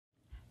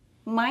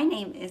My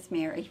name is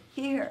Mary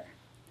Fear.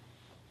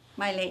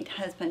 My late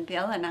husband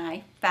Bill and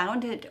I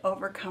founded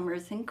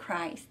Overcomers in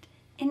Christ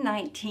in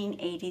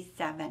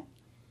 1987.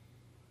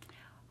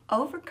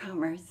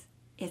 Overcomers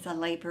is a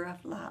labor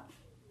of love.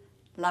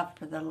 Love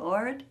for the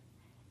Lord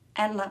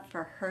and love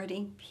for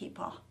hurting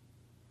people.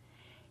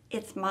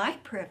 It's my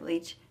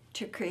privilege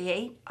to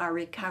create our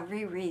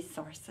recovery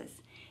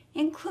resources,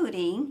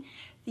 including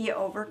the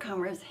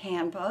Overcomers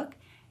Handbook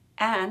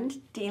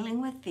and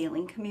Dealing with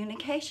Feeling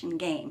Communication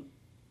game.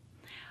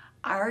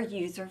 Our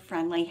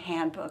user-friendly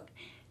handbook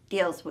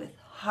deals with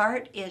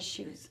hard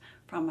issues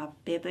from a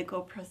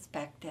biblical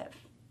perspective.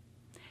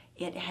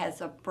 It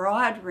has a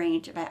broad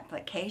range of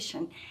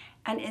application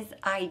and is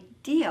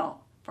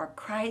ideal for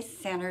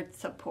Christ-centered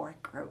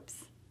support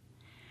groups.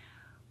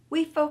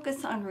 We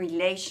focus on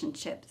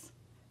relationships,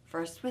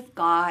 first with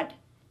God,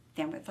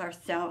 then with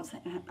ourselves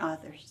and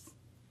others.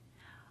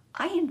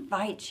 I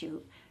invite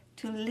you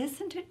to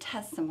listen to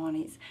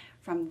testimonies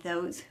from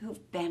those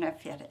who've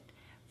benefited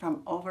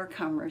from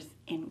Overcomers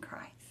in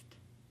Christ.